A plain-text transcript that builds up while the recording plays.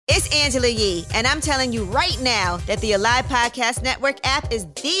It's Angela Yee, and I'm telling you right now that the Alive Podcast Network app is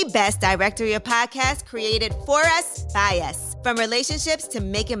the best directory of podcasts created for us, by us. From relationships to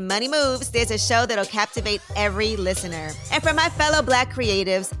making money moves, there's a show that'll captivate every listener. And for my fellow Black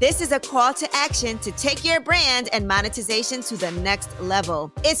creatives, this is a call to action to take your brand and monetization to the next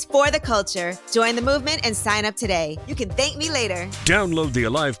level. It's for the culture. Join the movement and sign up today. You can thank me later. Download the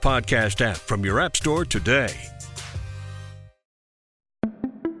Alive Podcast app from your app store today.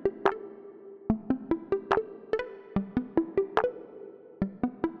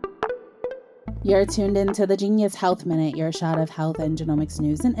 You're tuned into the Genius Health Minute, your shot of health and genomics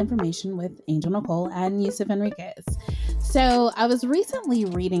news and information with Angel Nicole and Yusuf Enriquez. So I was recently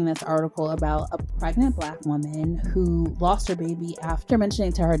reading this article about a pregnant Black woman who lost her baby after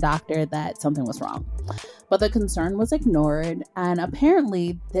mentioning to her doctor that something was wrong. But the concern was ignored, and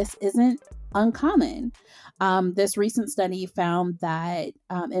apparently this isn't uncommon. This recent study found that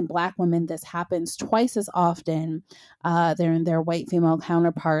in Black women, this happens twice as often than their white female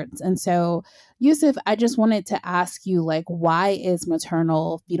counterparts. And so, Yusuf, I just wanted to ask you, why is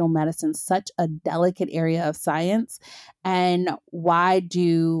maternal fetal medicine such a delicate area of science? And why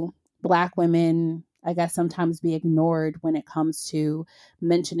do Black women, I guess, sometimes be ignored when it comes to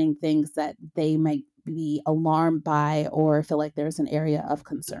mentioning things that they might be alarmed by or feel like there's an area of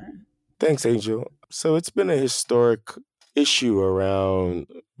concern? Thanks, Angel. So it's been a historic issue around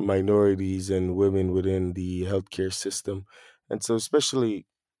minorities and women within the healthcare system. And so especially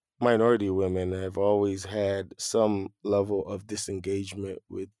minority women have always had some level of disengagement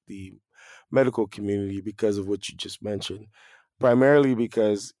with the medical community because of what you just mentioned. Primarily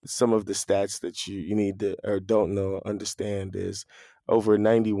because some of the stats that you need to or don't know, understand is over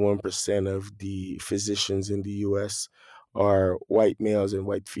 91% of the physicians in the U.S. are white males and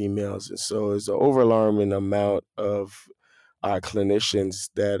white females. And so it's an overwhelming amount of our clinicians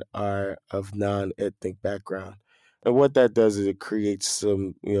that are of non-ethnic background. And what that does is it creates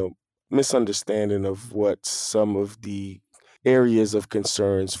some, misunderstanding of what some of the areas of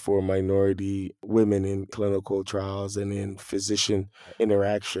concerns for minority women in clinical trials and in physician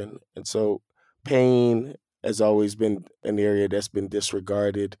interaction. And so pain has always been an area that's been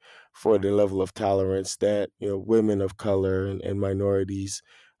disregarded for the level of tolerance that women of color and minorities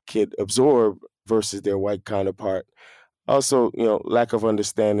could absorb versus their white counterpart. Also, lack of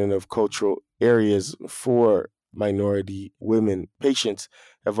understanding of cultural areas for minority women patients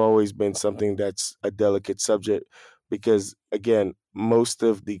have always been something that's a delicate subject because, again, most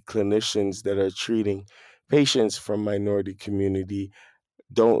of the clinicians that are treating patients from minority community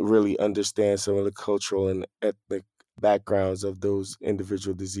don't really understand some of the cultural and ethnic backgrounds of those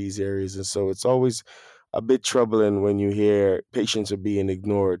individual disease areas. And so it's always a bit troubling when you hear patients are being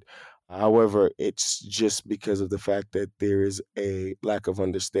ignored. However, it's just because of the fact that there is a lack of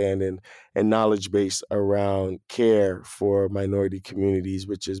understanding and knowledge base around care for minority communities,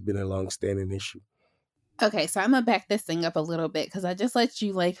 which has been a longstanding issue. Okay, so I'm going to back this thing up a little bit because I just let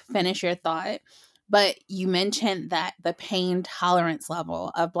you finish your thought. But you mentioned that the pain tolerance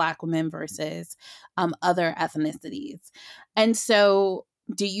level of Black women versus other ethnicities. And so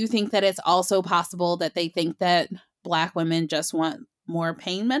do you think that it's also possible that they think that Black women just want more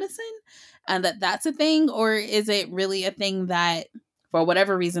pain medicine and that that's a thing? Or is it really a thing that for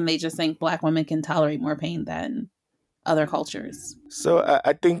whatever reason, they just think Black women can tolerate more pain than other cultures? So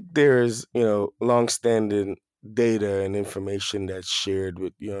I think there's, longstanding data and information that's shared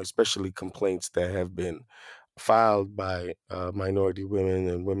with, especially complaints that have been filed by minority women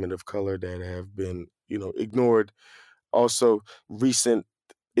and women of color that have been, ignored. Also, recent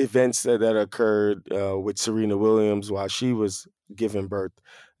events that occurred with Serena Williams while she was giving birth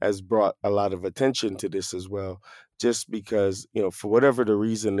has brought a lot of attention to this as well, just because, for whatever the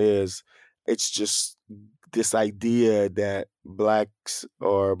reason is, it's just this idea that Blacks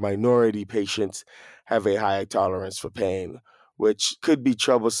or minority patients have a high tolerance for pain, which could be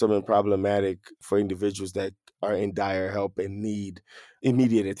troublesome and problematic for individuals that are in dire help and need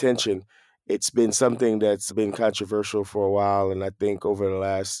immediate attention. It's been something that's been controversial for a while, and I think over the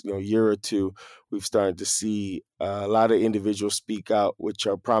last year or two, we've started to see a lot of individuals speak out, which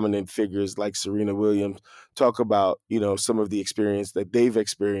are prominent figures like Serena Williams, talk about some of the experience that they've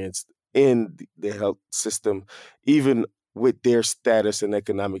experienced in the health system. Even with their status and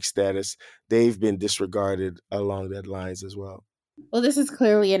economic status, they've been disregarded along that lines as well. Well, this is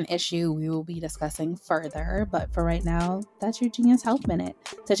clearly an issue we will be discussing further, but for right now, that's your Genius Health Minute.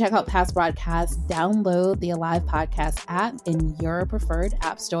 To check out past broadcasts, download the Alive Podcast app in your preferred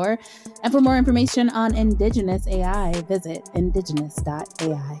app store. And for more information on Indigenous AI, visit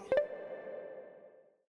indigenous.ai.